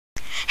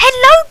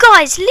Hello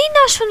guys,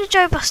 Linus from the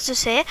Joe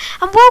Busters here,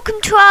 and welcome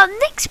to our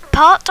next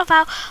part of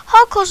our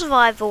hardcore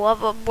survival.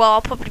 Well,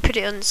 I'll probably put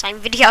it on the same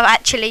video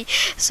actually,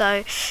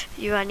 so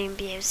you won't even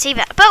be able to see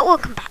that, but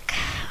welcome back.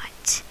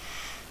 Right,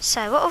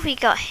 so what have we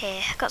got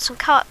here? I've got some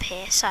coal up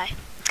here, so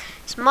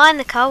let's mine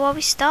the coal while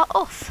we start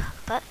off.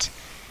 But,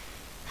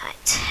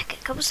 right,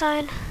 get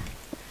cobblestone,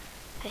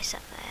 place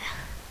that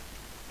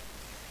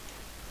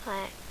there.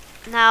 Right,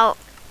 now,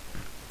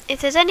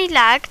 if there's any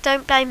lag,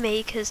 don't blame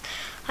me, because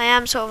I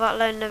am sort of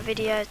uploading a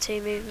video to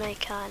Movie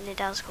Maker and it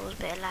does cause a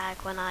bit of lag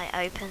when I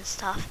open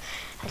stuff,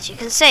 as you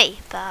can see.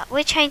 But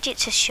we'll change it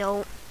to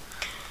short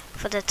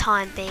for the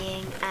time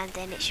being and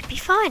then it should be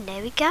fine.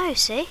 There we go,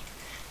 see?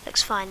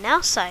 Looks fine now.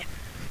 So,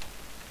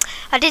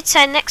 I did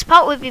say next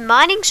part we'll be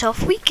mining, so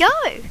off we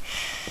go.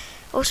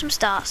 Awesome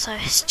start. So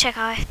let's check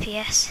our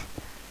FPS.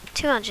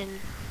 200,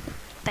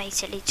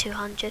 basically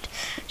 200.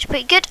 It's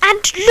pretty good.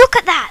 And look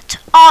at that!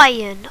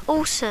 Iron!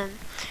 Awesome.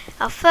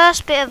 Our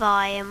first bit of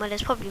iron, well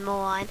there's probably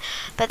more iron,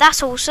 but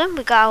that's awesome,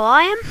 we got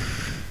our iron,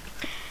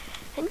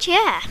 and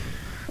yeah.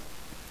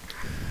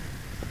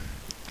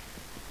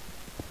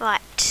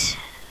 Right,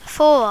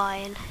 4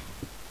 iron,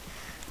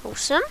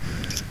 awesome.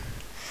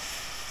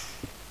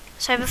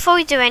 So before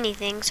we do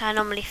anything, so I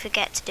normally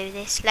forget to do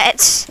this,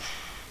 let's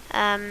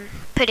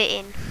put it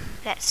in.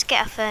 Let's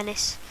get our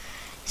furnace,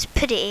 let's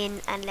put it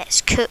in and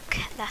let's cook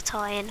that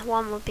iron.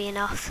 1 would be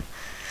enough.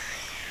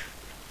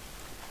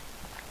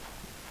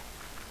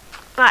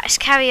 Right, let's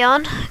carry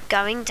on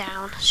going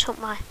down. Sort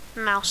my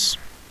mouse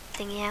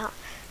thingy out.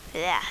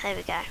 Yeah, there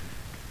we go.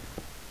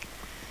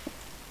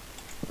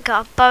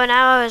 Got a bow and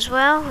arrow as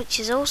well,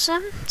 which is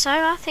awesome. So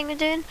I think we're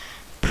doing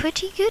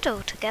pretty good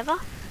altogether.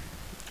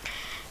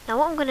 Now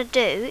what I'm going to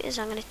do is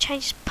I'm going to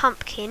change this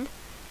pumpkin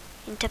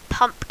into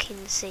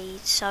pumpkin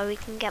seeds so we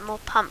can get more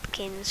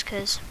pumpkins,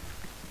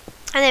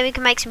 and then we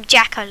can make some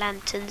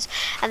jack-o'-lanterns,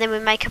 and then we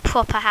make a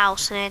proper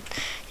house, and then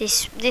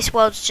this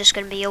world's just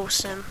going to be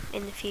awesome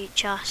in the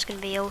future. It's going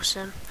to be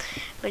awesome,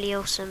 really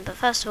awesome. But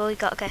first of all, we've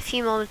got to get a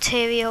few more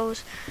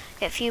materials,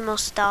 get a few more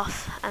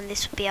stuff, and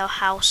this will be our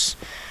house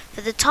for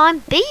the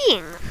time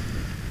being.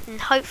 And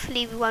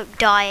hopefully we won't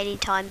die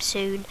anytime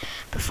soon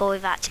before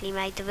we've actually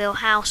made the real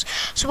house.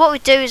 So what we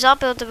do is I'll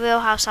build the real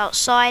house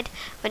outside.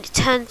 When it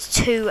turns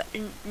to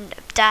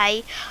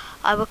day,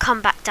 I will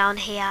come back down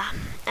here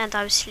and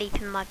I will sleep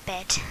in my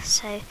bed.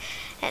 So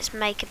let's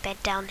make a bed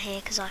down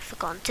here because I've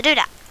forgotten to do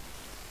that.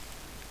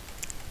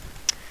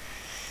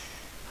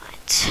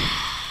 Right,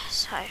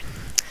 so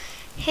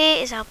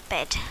here is our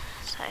bed.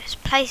 So let's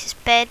place this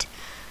bed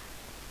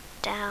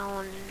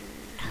down.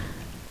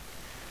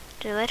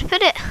 Don't know where to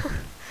put it.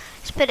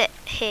 Let's put it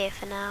here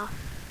for now.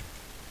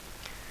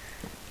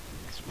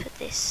 Let's put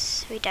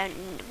this, we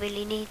don't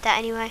really need that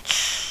anyway.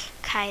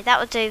 Okay, that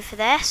will do for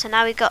there. So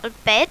now we've got a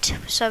bed,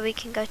 so we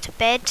can go to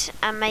bed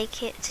and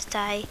make it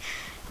today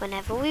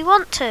whenever we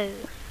want to.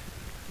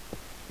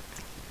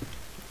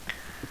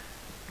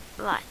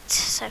 Right,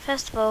 so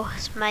first of all,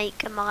 let's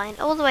make a mine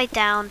all the way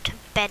down to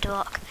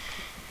bedrock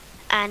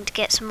and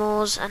get some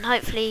ores, and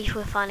hopefully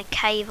we'll find a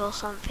cave or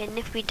something.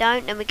 If we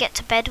don't, then we get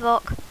to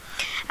bedrock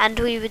and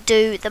we would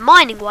do the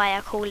mining way,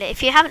 I call it.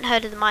 If you haven't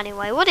heard of the mining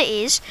way, what it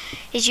is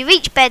you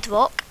reach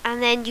bedrock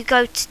and then you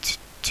go to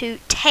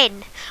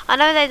 10. I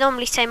know they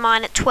normally say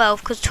mine at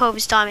 12 because 12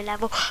 is diamond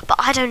level, but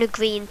I don't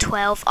agree in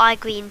 12. I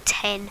agree in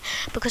 10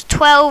 because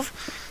 12,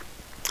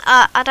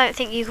 I don't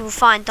think you can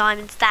find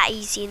diamonds that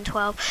easy in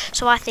 12.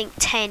 So I think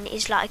 10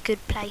 is like a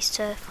good place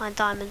to find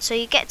diamonds. So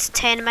you get to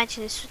 10,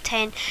 imagine this for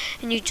 10,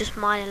 and you just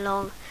mine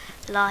along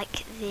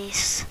like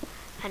this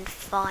and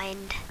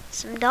find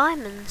some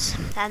diamonds.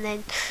 And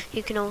then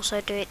you can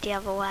also do it the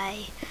other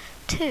way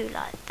too,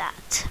 like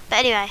that. But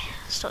anyway,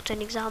 stop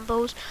doing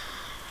examples.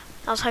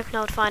 I was hoping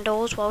I would find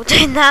ores while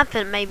doing that,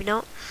 but maybe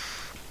not.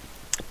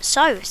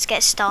 So, let's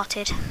get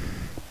started.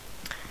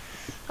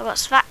 I've got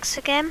Svax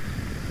again,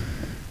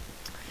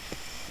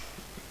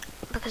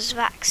 because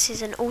Svax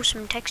is an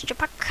awesome texture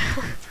pack.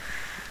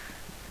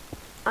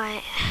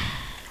 Right,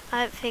 I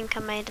don't think I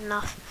made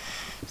enough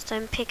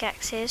stone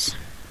pickaxes.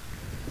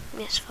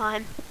 It's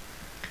fine.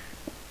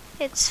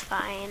 It's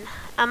fine.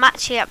 I'm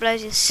actually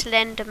uploading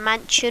Slender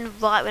Mansion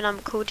right when I'm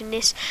recording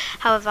this.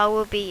 However, I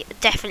will be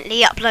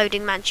definitely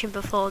uploading Mansion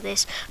before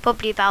this.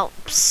 Probably about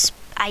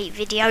 8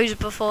 videos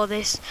before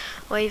this,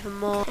 or even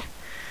more.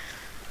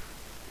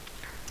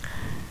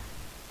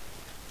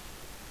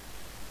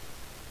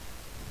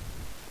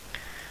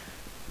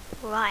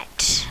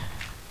 Right.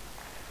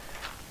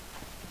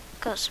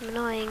 Got some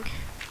annoying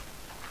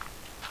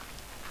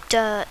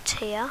dirt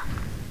here.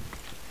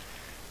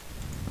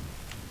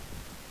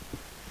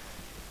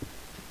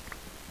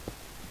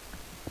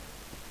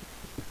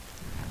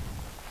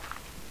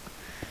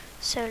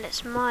 So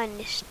let's mine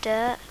this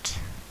dirt.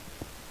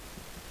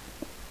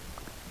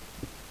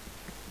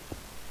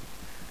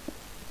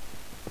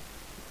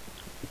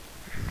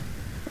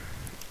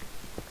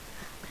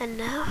 And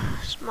now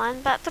let's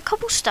mine back the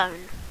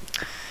cobblestone.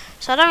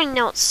 So I don't really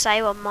know what to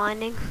say while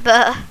mining,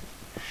 but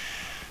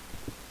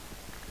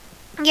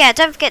yeah,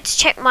 don't forget to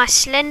check my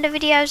Slender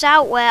videos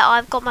out, where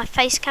I've got my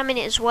face cam in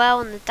it as well,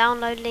 and the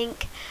download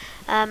link.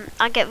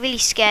 I get really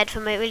scared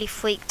from it, really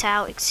freaked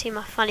out. You can see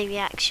my funny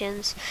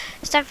reactions.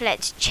 So don't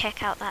forget to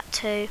check out that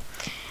too.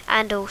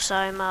 And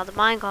also my other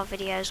Minecraft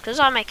videos, because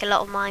I make a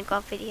lot of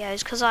Minecraft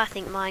videos, because I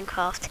think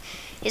Minecraft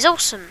is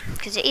awesome,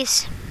 because it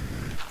is.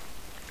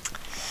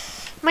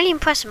 I'm really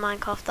impressed with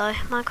Minecraft though.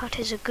 Minecraft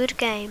is a good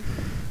game.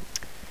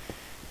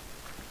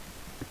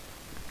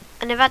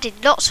 And they've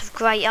added lots of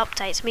great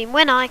updates. I mean,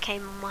 when I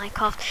came on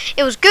Minecraft,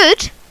 it was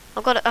good.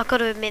 I've got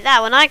to admit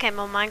that. When I came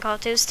on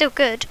Minecraft, it was still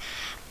good.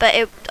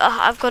 But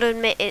I've got to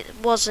admit it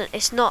wasn't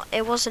as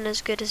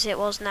good as it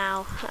was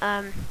now.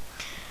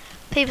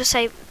 People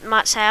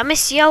might say I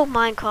miss the old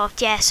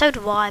Minecraft. Yeah, so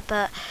do I.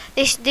 But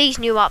these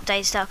new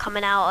updates that are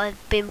coming out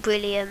have been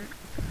brilliant.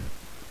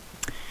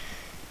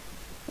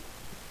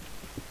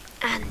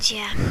 And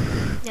yeah,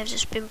 they've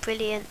just been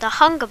brilliant. The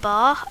hunger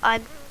bar, I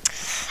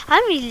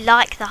don't really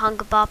like the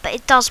hunger bar, but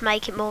it does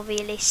make it more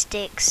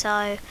realistic.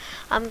 So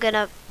I'm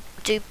gonna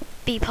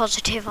be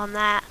positive on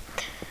that.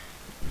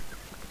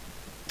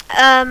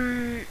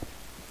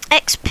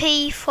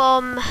 XP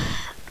from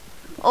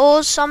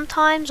ores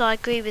sometimes, I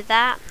agree with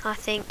that. I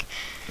think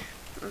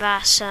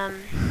that's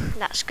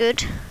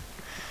good.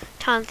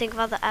 Trying to think of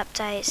other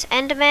updates.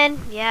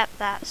 Endermen, yep,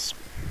 that's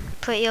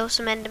pretty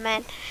awesome.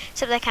 Endermen,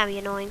 except they can be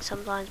annoying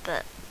sometimes,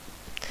 but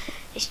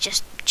it's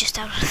just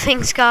how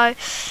things go.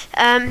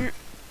 And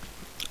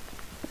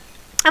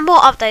more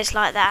updates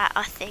like that,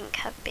 I think,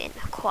 have been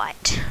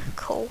quite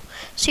cool.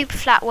 Super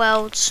flat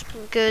worlds,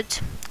 good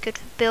for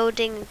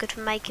building and good for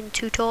making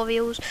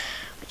tutorials,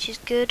 which is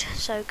good.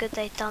 So good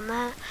they've done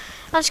that.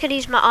 I'm just gonna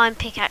use my iron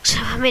pickaxe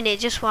for a minute,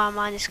 just while I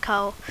mine this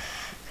coal,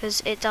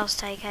 because it does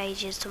take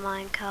ages to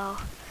mine coal.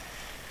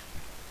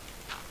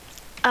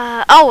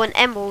 Oh, and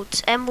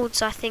emeralds.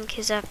 Emeralds, I think,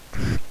 is a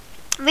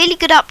really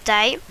good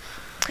update.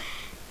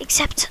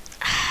 Except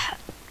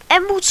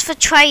emeralds for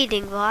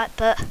trading, right?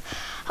 But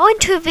I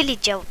went to a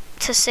village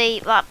to see.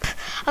 Like,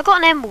 I got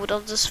an emerald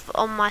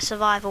on my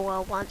survival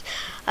world once.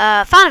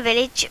 Found a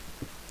village,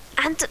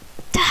 and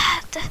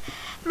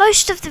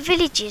most of the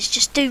villages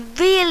just do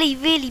really,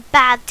 really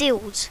bad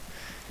deals.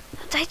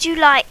 They do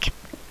like,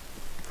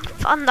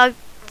 I don't know,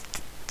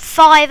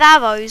 5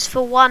 arrows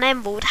for 1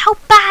 emerald. How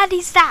bad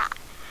is that?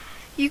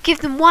 You give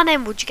them 1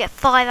 emerald, you get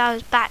 5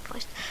 arrows back.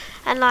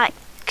 And like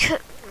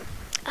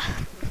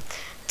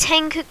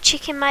 10 cooked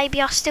chicken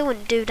maybe, I still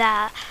wouldn't do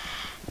that.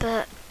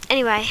 But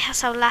anyway,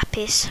 that's how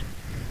lapis.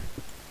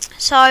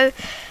 So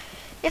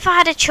if I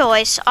had a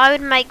choice, I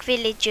would make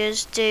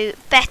villagers do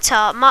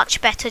better,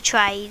 much better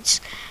trades.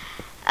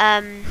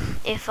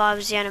 If I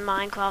was the owner of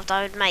Minecraft,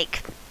 I would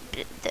make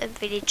the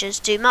villagers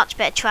do much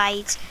better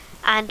trades,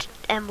 and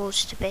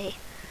emeralds to be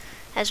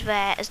as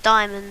rare as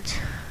diamonds,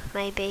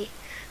 maybe,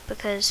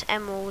 because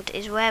emerald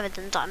is rarer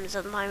than diamonds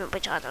at the moment,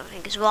 which I don't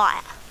think is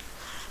right.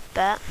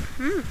 But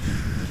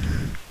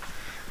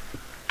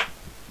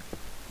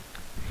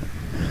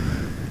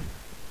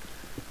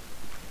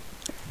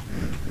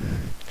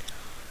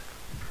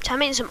so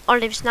I'm eating some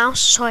olives now.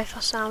 Sorry if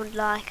I sound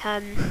like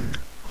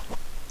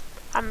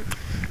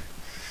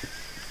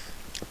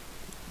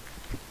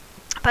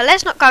but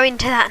let's not go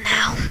into that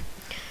now,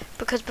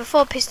 because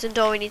before piston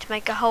door we need to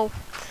make a whole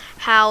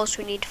house.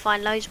 We need to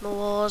find loads more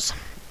ores.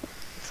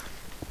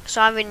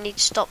 So I really need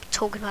to stop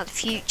talking about the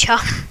future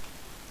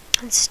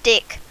and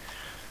stick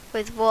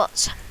with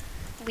what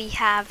we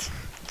have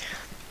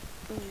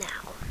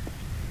now.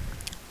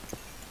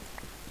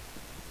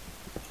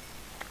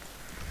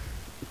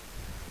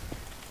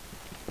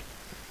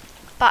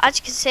 But as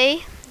you can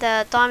see,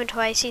 the diamond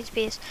way seems to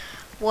be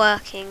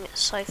working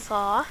so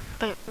far,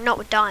 but not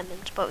with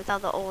diamonds, but with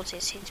other ores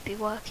it seems to be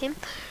working.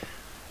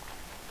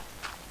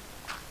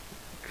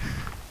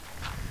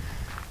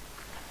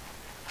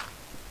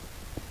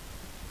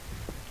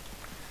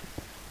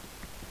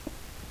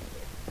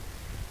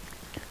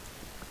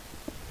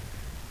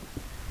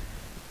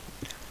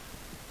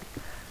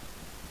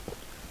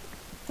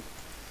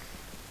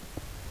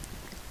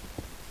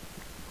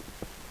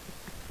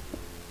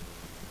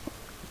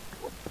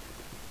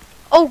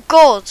 Oh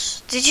god,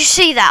 did you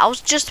see that? I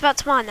was just about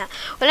to mine that.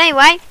 Well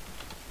anyway,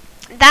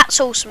 that's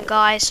awesome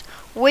guys.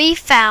 We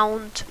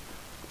found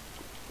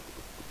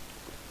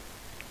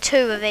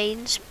 2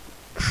 ravines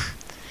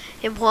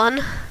in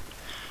one.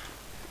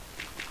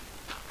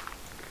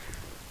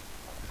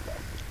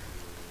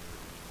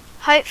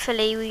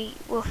 Hopefully we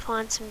will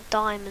find some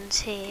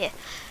diamonds here.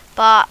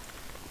 But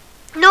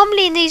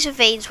normally in these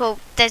ravines, well,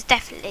 there's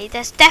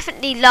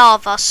definitely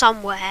lava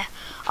somewhere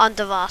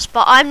under us,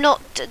 but I'm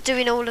not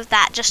doing all of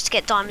that just to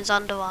get diamonds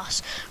under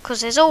us,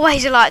 because there's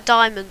always like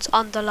diamonds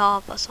under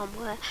lava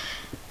somewhere.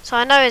 So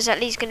I know there's at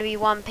least going to be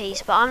one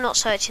piece, but I'm not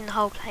searching the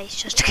whole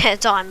place just to get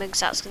a diamond,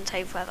 because that's going to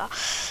take forever.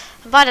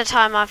 And by the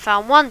time I've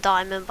found 1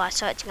 diamond by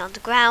searching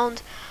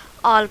underground,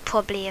 I'll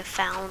probably have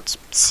found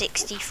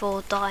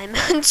 64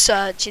 diamonds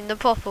searching the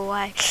proper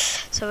way.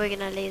 So we're going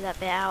to leave that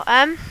bit out.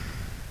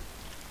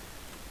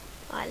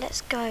 Right,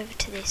 let's go over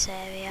to this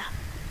area.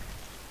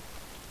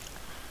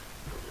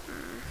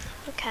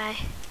 Okay. Is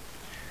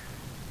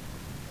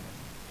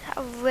that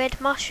a red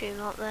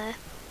mushroom up there?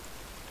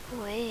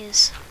 Oh, it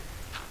is.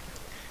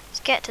 Let's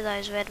get to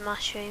those red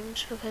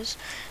mushrooms, because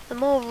the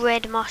more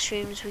red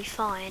mushrooms we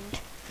find,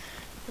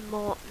 the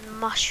more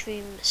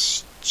mushroom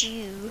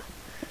stew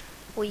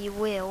we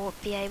will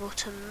be able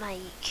to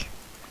make.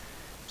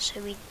 So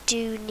we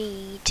do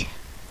need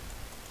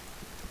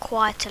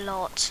quite a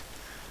lot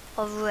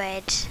of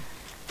red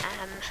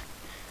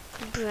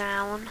and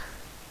brown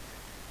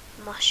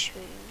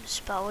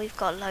mushrooms, but we've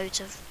got loads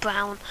of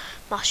brown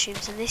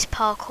mushrooms, and this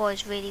parkour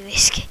is really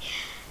risky.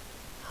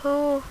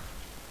 Oh,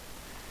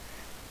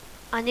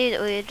 I knew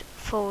that we would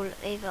fall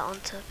either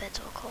onto a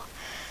bedrock or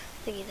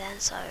thingy then,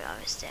 so I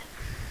risked it.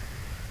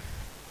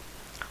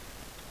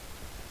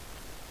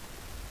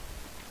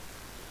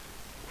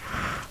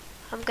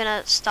 I'm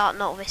gonna start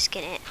not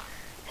risking it,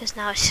 because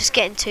now it's just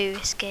getting too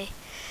risky.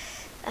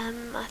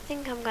 I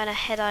think I'm gonna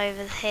head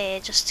over here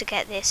just to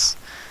get this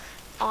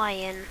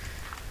iron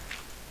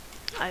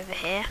over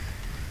here.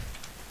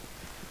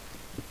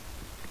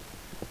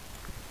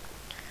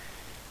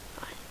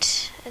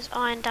 Right, there's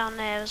iron down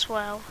there as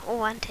well.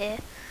 Oh, and here.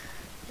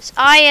 There's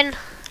iron,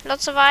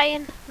 lots of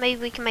iron.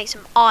 Maybe we can make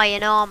some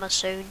iron armor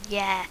soon,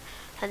 yeah.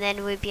 And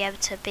then we'll be able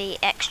to be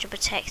extra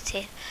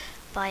protected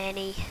by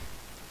any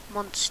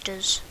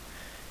monsters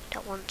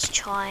that want to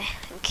try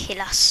and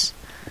kill us.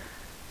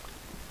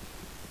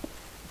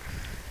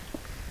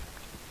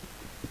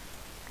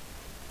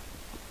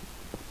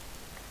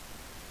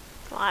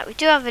 Right, we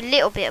do have a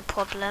little bit of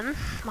problem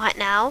right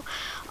now.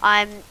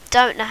 I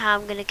don't know how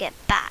I'm going to get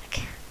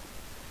back.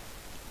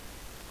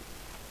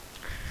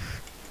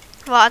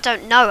 Well, I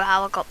don't know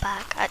how I got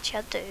back. Actually,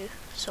 I do,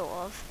 sort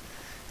of.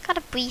 Got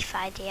a brief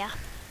idea.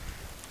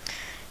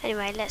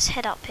 Anyway, let's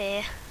head up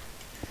here.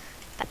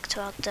 Back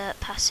to our dirt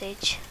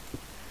passage.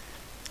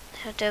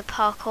 I'll do a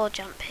parkour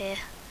jump here.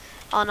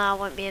 Oh no, I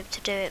won't be able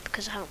to do it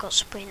because I haven't got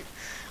sprint.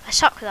 I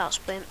suck without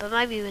sprint, but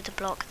maybe with the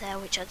block there,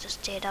 which I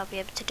just did, I'll be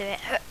able to do it.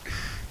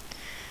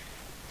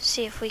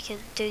 See if we can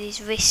do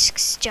these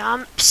risks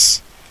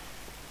jumps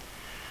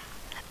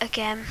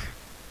again.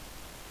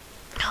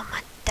 Oh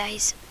my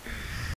days.